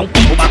pirocadão.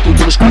 O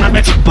Matuto nos cana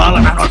mete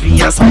bala, nas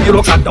novinhas são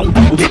pirocadão.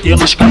 O VT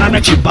nos cana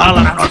mete bala,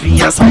 nas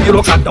novinhas são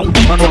pirocadão.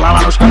 Mano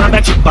Lala nos cana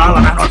mete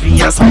bala, nas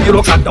novinhas são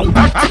pirocadão.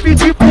 A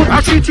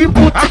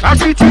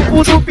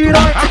pitbull do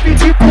piranha, a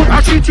pitbull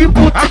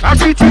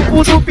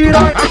do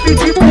piranha, a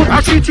pitbull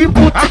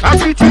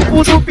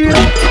do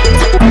piranha.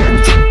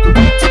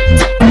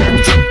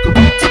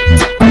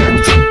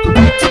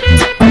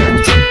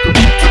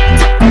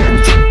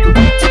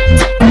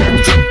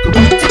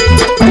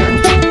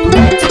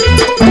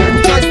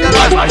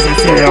 Mas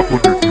esse é a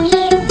conexão.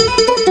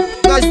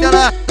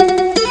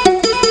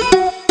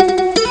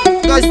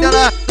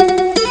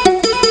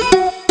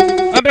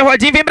 Abre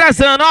rodinha e vem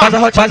brasando, ó.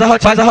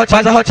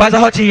 Faz a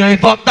rodinha em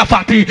volta da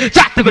faquinha.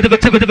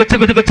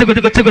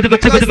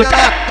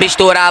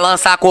 Mistura,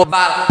 lança com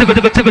bala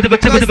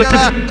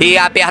e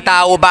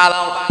aperta o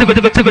balão.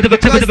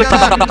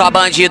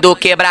 Bandido,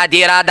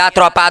 quebradeira da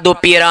tropa do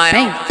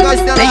piranha.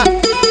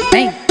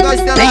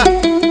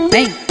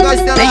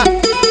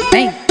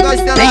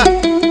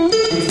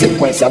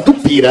 Sequência do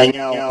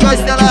piranhão.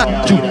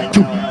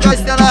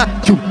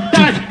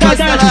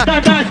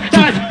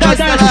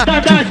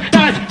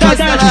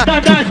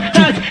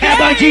 É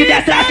bandido,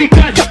 é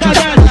traficante.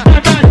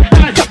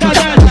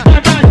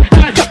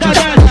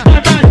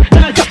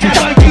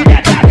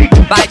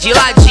 Vai de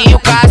ladinho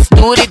com a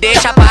cintura e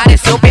deixa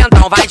aparecer o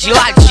pentão. Vai de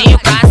ladinho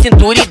com a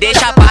cintura e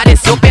deixa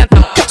aparecer o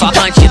pentão. Só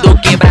bandido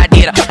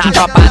quebradeira na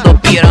tropa do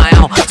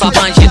piranhão. Só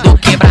bandido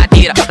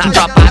quebradeira na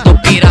tropa do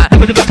piranha.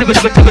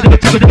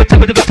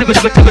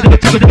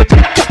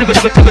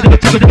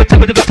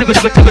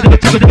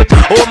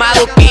 O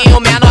maluquinho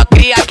menor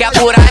cria que é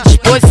pura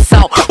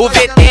disposição. O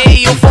VT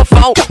e o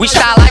fofão, o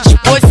instala à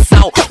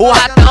disposição. O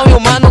ratão e o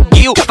mano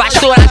Guil vai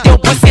estourar teu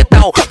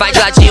bucetão. Vai de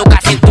ladinho com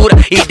a cintura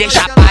e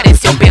deixa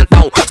aparecer o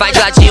pentão. Vai de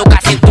ladinho com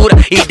a cintura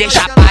e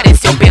deixa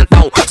aparecer o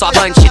pentão. Só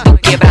bandido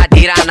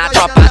quebradeira na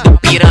tropa do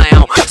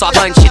piranhão. Só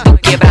bandido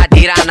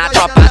quebradeira na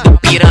tropa do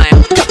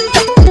piranhão.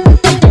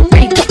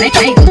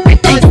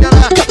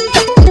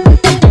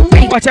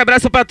 Forte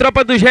abraço pra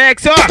tropa dos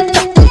Rex, ó.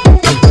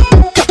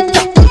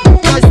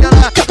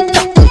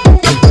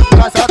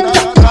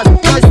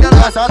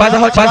 Faz a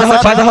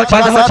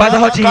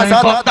rodinha em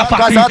volta da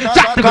faquinha.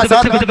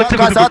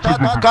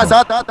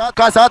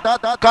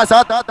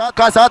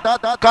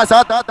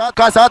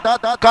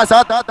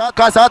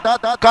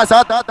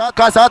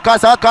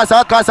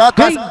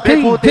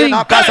 Vem fuder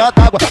na casa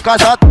d'água.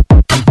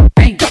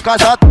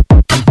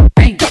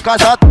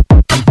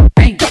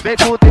 Vem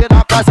fuder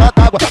na casa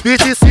d'água.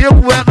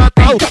 25 é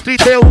Natal,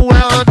 31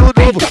 é ano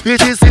novo.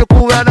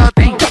 25 é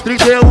Natal,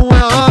 31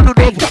 é ano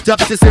novo. Dia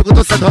 25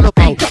 tô sentando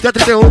pau. Dia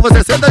 31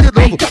 você senta de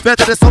novo.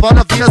 Pede atenção, vai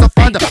novinha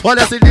safada.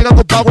 Olha, se liga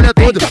com o bagulho é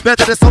todo.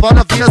 Pede atenção, vai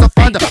novinha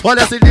safada.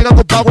 Olha, se liga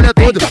com o bagulho é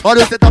todo.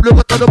 Olha o CW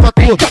botando pra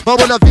tu.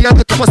 Vamos novinha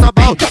que tu passa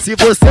mal. Se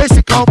você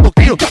esticar um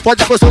pouquinho,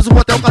 pode gostoso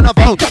botar o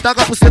carnaval.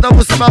 Taca por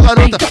cima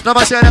garota.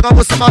 Na xereca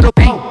por cima do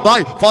pau.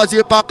 Vai,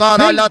 pode pra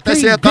caralho até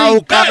chegar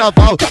o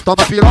carnaval.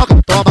 Toma piroca,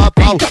 toma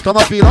pau.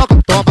 Toma piroca,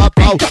 toma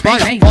pau.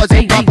 Vai,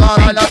 pode pra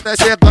caralho até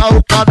chegar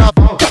o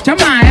carnaval.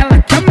 Chama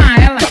ela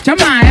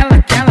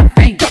que ela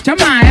vem.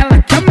 Chama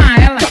ela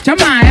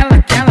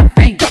que ela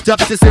vem. Dia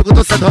 25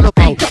 tô sentando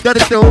pau. Dia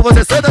 31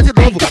 você senta de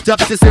novo. Dia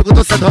 25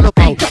 tô sentando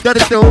pau. Dia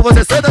 31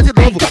 você senta de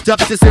novo. Dia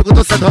 25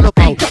 tô sentando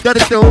pau. Dia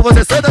 31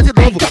 você senta de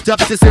novo. Dia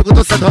 25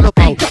 tô sentando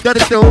pau. Dia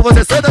 31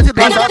 você senta de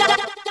novo.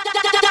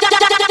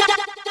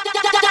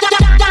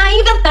 Já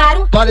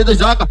inventaram Vale do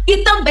Joga e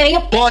também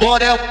o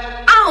Borel.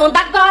 A onda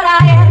agora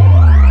é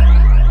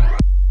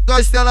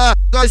Castelar.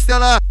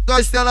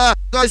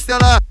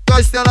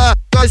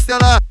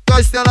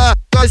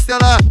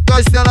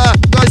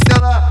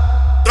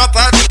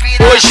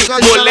 Hoje,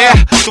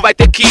 mulher, tu vai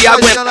ter que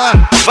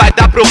aguentar. Vai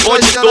dar pro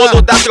bonde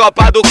todo da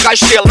tropa do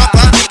Castelar.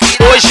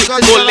 Hoje,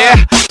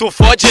 mulher, tu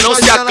fode e não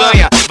se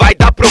acanha. Vai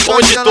dar pro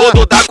bonde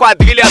todo da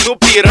quadrilha do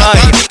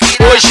piranha.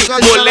 Hoje,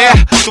 mulher,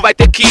 tu vai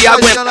ter que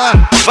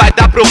aguentar. Vai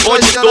dar pro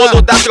bonde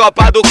todo da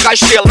tropa do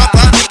Castelar.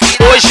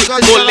 Hoje,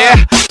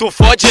 mulher, tu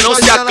fode e não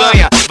se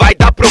acanha. Vai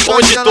dar pro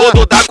bonde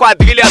todo da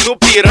quadrilha do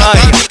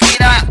piranha.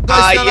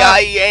 Ai,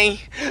 ai, hein,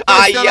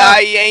 ai,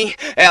 ai, hein.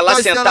 Ela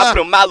sentar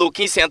pro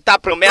maluquinho, sentar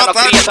pro menor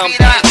cria também.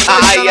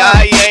 Ai,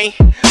 ai, hein,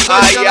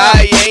 ai,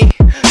 ai, hein.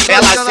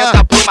 Ela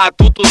senta pro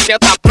matuto,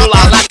 senta pro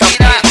lalá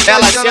também.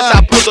 Ela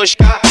senta pro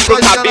 2K, pro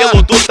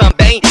cabeludo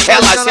também.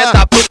 Ela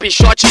senta pro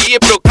pichote e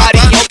pro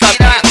carinhão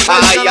também.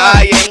 Ai,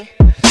 ai, hein,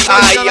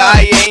 ai,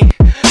 ai, hein.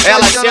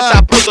 Ela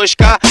senta pro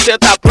 2K,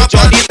 senta pro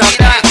Johnny também.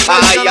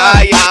 Ai,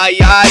 ai, ai,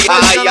 ai,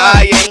 ai,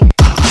 ai, hein.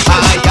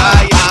 Ai,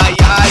 ai, ai,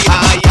 ai,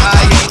 ai,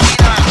 ai, hein.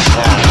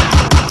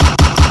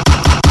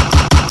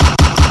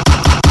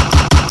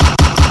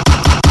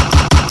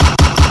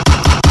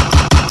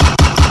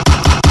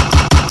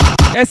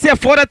 Essa é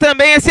fora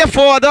também, essa é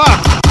foda, ó.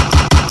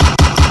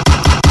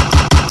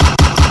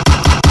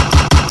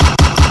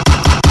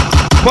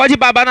 Pode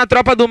babar na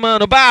tropa do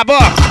mano, baba,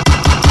 ó.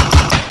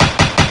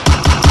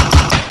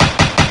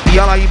 E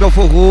ela em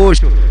Belfor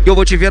Roxo, que eu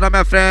vou te ver na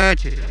minha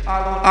frente.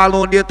 A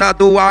luneta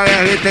do AR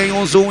tem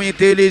um zoom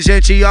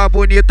inteligente. E a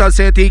bonita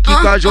senta e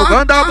quica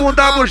jogando a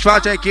bunda pros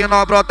fatos. Aqui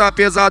não brota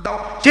pesadão,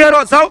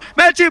 cheirosão,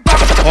 mete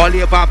papo.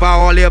 Olha papa,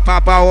 olha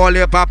papa,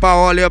 olha papa,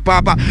 olha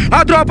papa.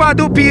 A tropa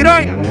do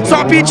piranha,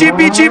 só piti,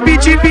 piti,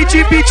 piti,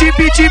 piti, piti,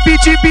 piti,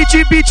 piti,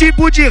 piti, piti,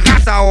 de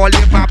raça.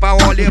 Olha papa,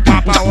 olha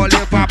papa,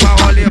 olha papa,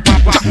 olha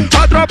papa.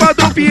 A tropa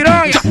do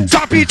piranha,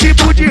 só piti,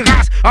 de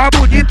raça. A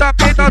bonita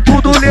peita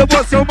tudo,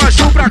 levou seu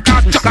macho pra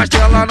casa.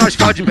 Castelar nós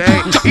fode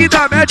bem,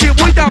 ainda mete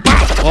muita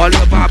bala. Olha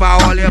papa,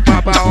 olha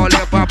papa,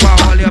 olha papa,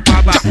 olha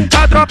papa.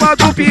 A tropa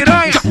do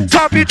piranha,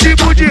 só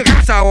pitbull de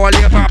raça.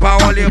 Olha papa,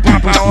 olha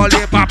papa,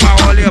 olha papa,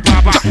 olha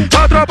papa.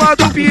 A tropa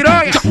do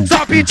piranha,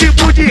 só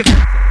pitbull de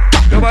raça.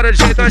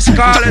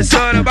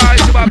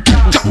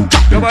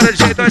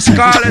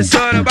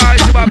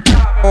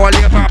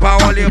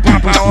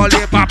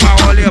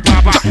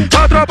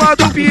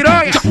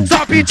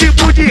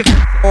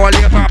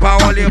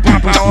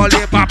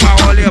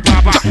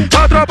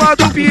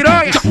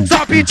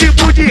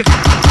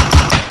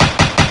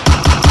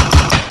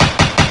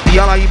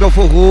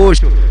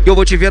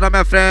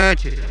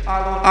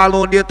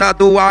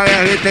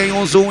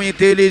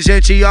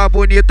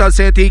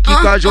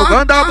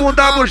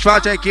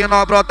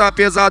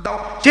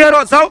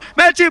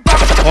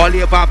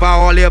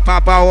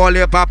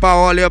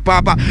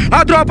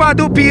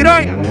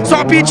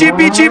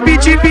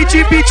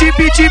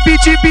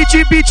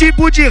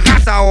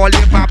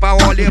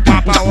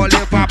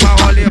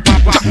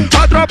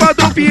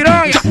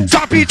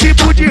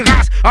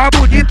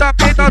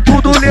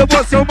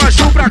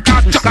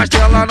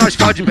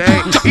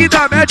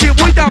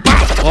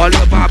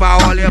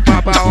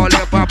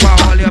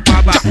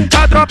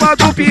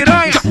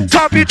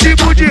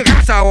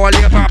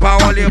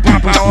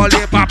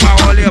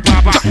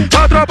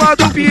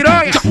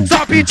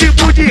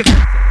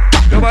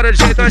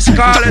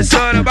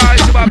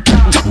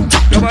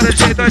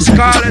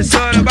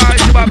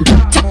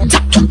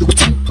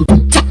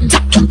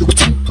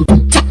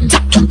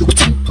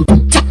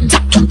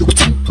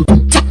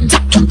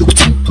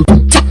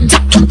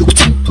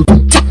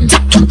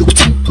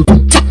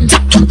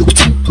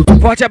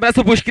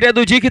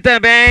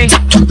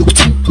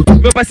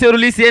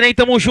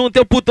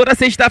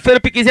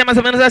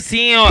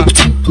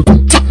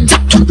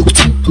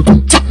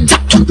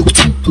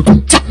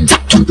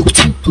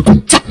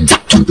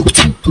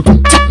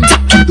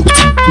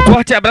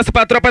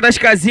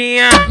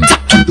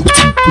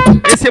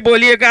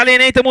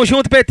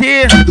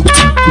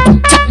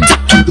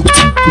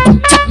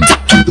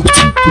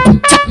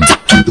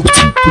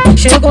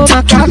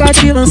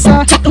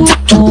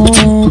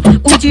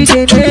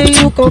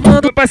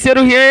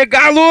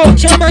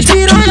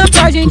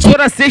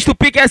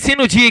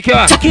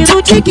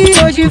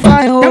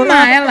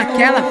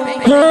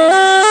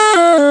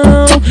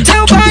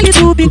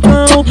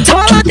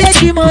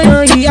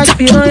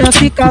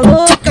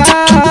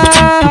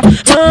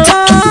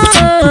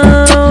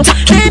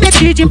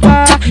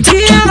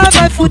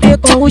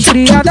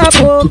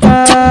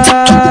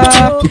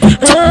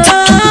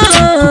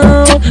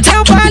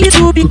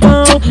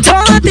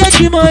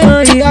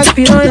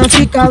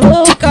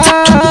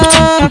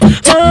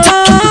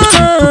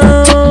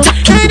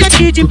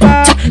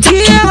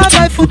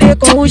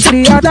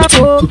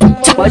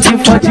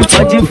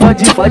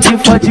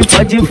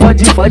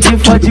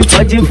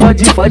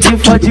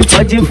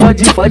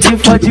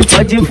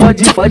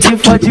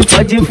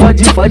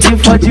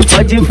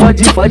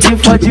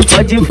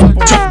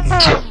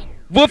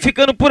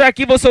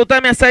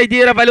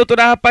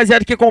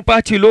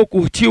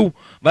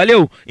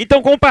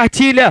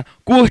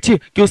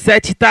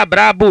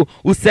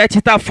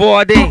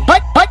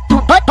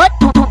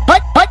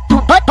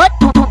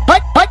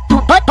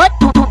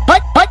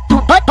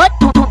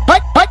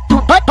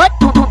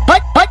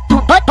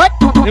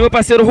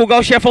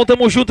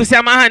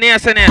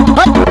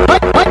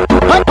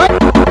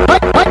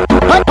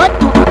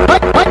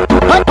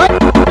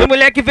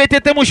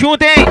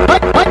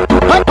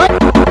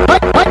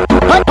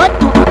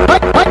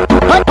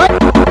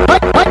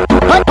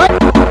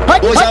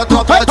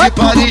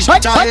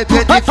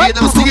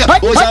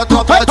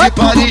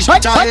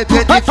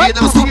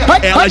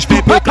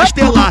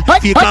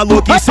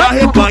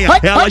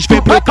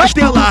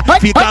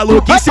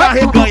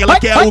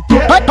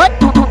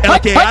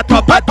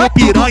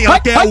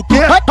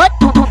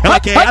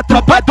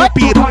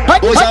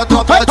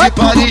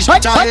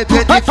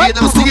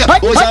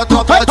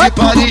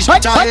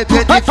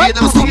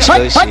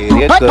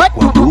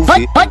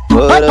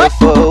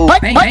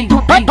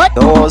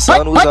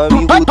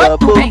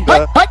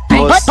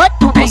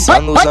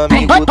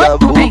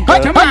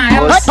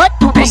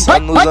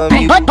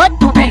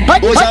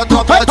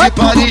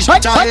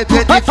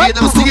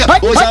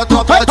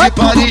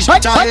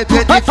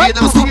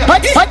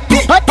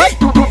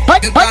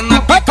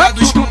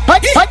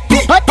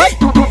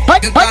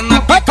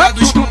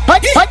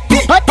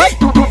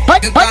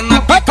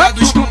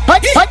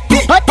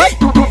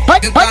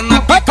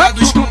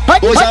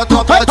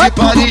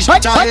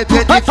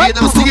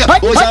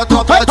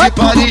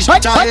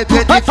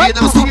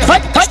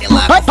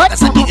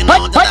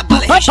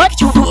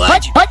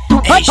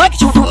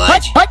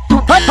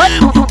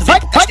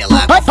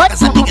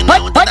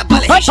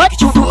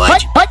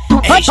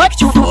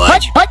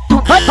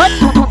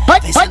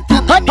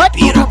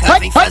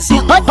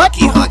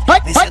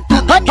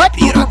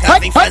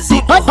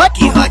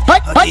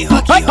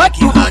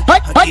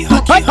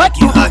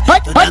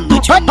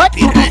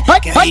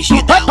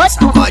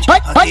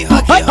 É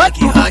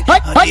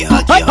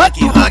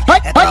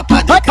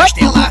tropa do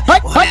Castelar,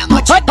 o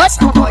Renote da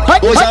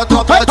sacode. Hoje a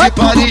tropa de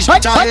Paris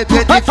te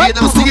arrebenta e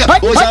financia.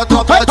 Hoje a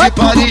tropa de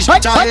Paris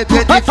te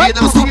arrebenta e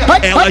financia.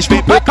 Elas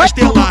vêm pro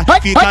Castelar,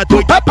 fica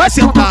doida pra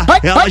sentar.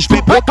 Elas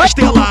vêm pro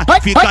Castelar,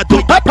 fica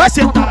doida pra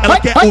sentar. Ela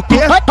quer o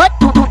quê?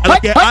 Ela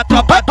quer a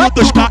tropa do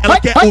 2K. Ela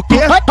quer o quê?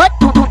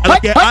 Ela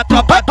quer a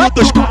tropa do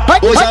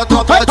 2K. Hoje a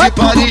tropa de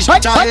Paris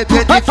te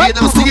arrebenta e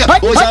financia.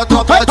 Hoje a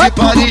tropa de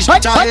Paris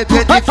te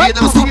arrebenta e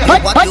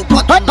financia. Eu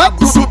boto na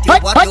buceta,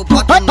 eu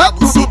boto na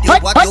buceta, eu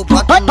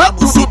boto na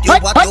buceta,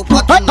 eu boto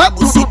na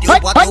buceta, eu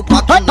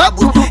boto na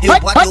buceta, eu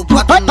boto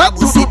na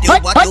buceta, eu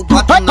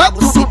boto na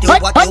buceta, eu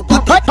boto.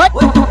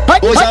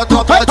 Hoje a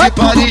tropa de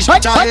Paris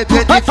te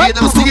arrebenta e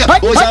financia.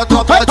 Hoje a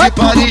tropa de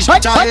Paris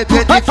te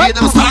arrebenta e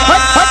financia.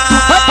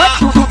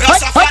 Meu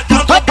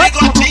safadão, tô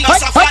bigodinho, meu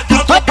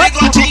safadão, tô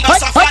bigodinho, meu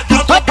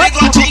safadão, tô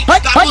bigodinho. Da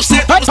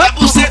buceta, da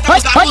buceta,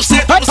 da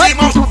buceta, dos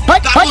irmãos. Da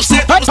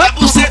buceta, da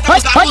buceta,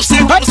 da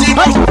buceta, dos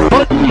irmãos.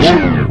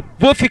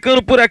 Vou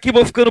ficando por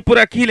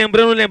aqui,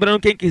 lembrando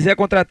quem quiser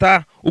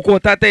contratar, o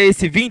contato é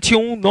esse,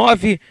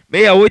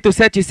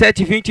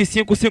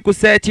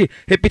 21968772557,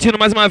 repetindo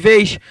mais uma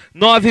vez,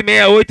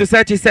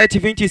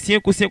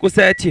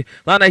 968772557,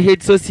 lá nas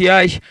redes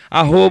sociais,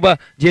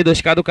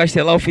 @G2K do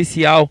Castelar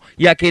Oficial,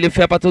 e aquele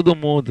fé pra todo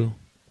mundo.